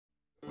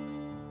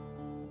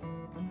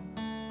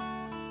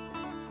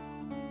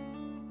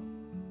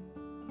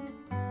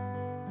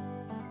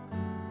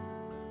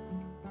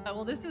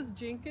Well, this is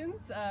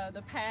Jenkins,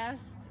 the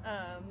past,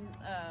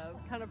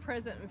 kind of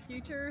present and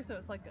future. So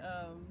it's like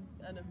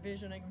an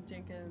envisioning of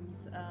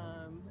Jenkins.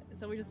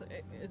 So we just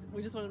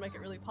want to make it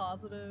really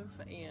positive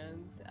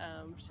and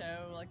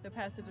show like the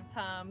passage of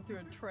time through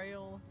a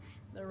trail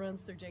that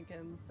runs through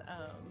Jenkins.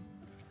 I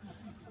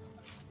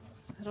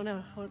don't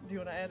know. Do you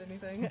want to add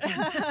anything?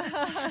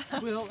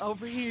 Well,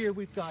 over here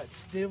we've got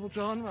Devil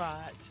John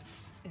Wright,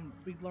 and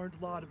we've learned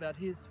a lot about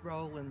his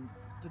role in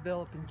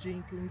developing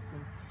Jenkins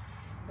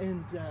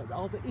and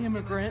all the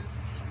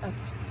immigrants up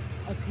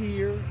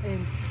here,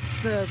 and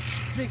the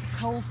big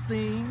coal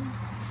seam.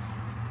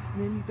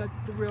 And then you've got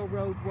the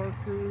railroad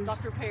workers.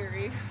 Dr.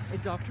 Perry.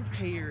 And Dr.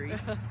 Perry.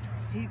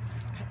 He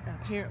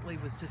apparently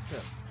was just a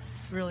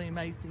really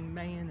amazing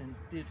man and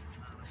did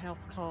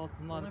house calls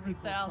and a lot of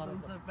people.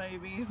 Thousands of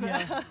babies.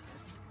 Yeah.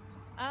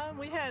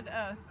 We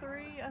had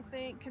 3, I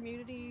think,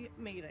 community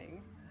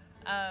meetings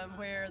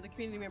where the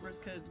community members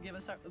could give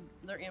us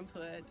their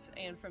input,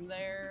 and from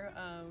there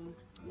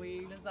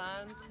we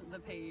designed the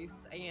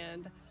piece.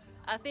 And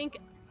I think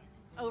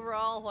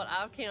overall, what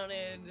I've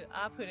counted,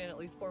 I put in at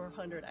least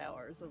 400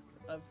 hours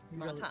of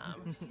my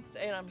time.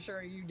 And I'm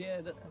sure you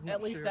did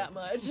at least that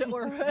much,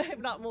 or if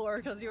not more,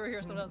 because you were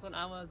here sometimes when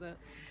I wasn't.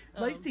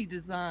 Lacey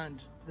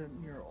designed the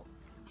mural.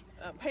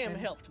 Pam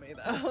helped me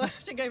though.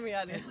 She gave me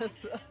ideas.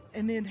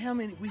 And then how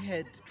many? We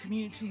had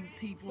community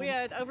people. We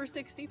had over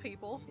 60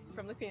 people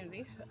from the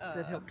community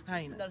that helped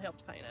paint it. That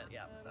helped paint it,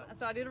 yeah.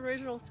 So I did an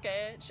original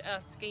sketch, I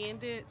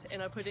scanned it,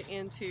 and I put it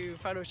into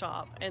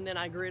Photoshop, and then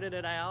I gridded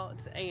it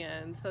out,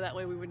 and so that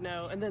way we would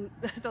know. And then,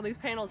 so these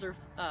panels are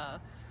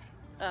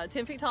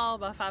 10 feet tall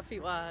by 5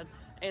 feet wide.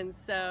 And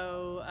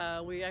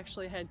so we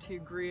actually had to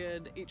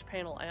grid each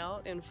panel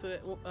out in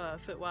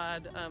foot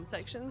wide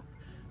sections.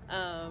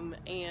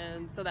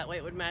 And so that way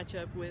it would match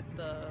up with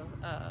the,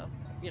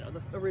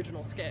 the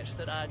original sketch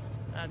that I'd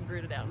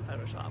gridded out in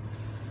Photoshop.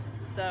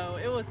 So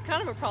it was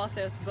kind of a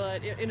process,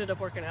 but it ended up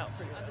working out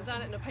pretty well. I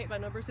designed it in a paint by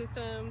number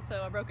system,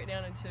 so I broke it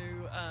down into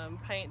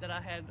paint that I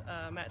had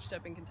matched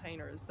up in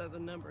containers, so the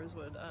numbers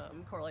would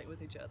correlate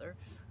with each other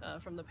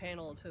from the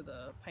panel to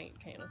the paint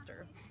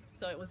canister.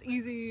 So it was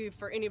easy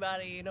for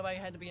anybody, nobody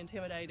had to be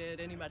intimidated,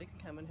 anybody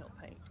could come and help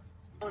paint.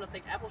 I want to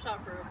thank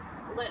Appalshop for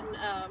letting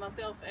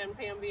myself and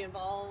Pam be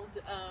involved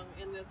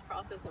in this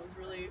process. It was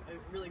really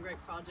a really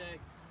great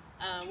project.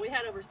 We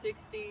had over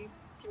 60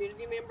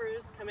 community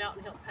members come out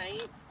and help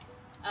paint.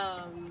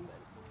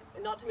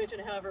 Not to mention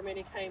however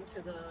many came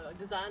to the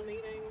design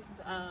meetings.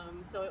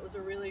 So it was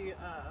a really,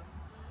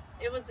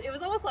 it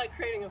was almost like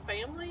creating a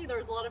family. There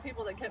was a lot of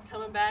people that kept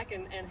coming back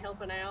and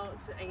helping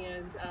out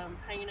and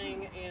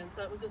painting, and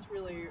so it was just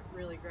really,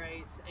 really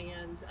great.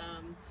 And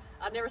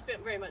I'd never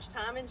spent very much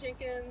time in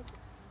Jenkins,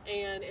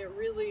 and it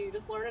really,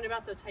 just learning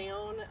about the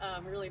town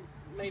really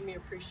made me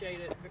appreciate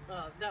it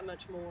that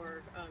much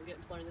more,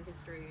 getting to learn the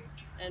history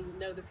and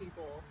know the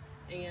people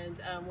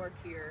and work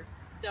here.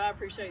 So I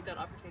appreciate that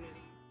opportunity.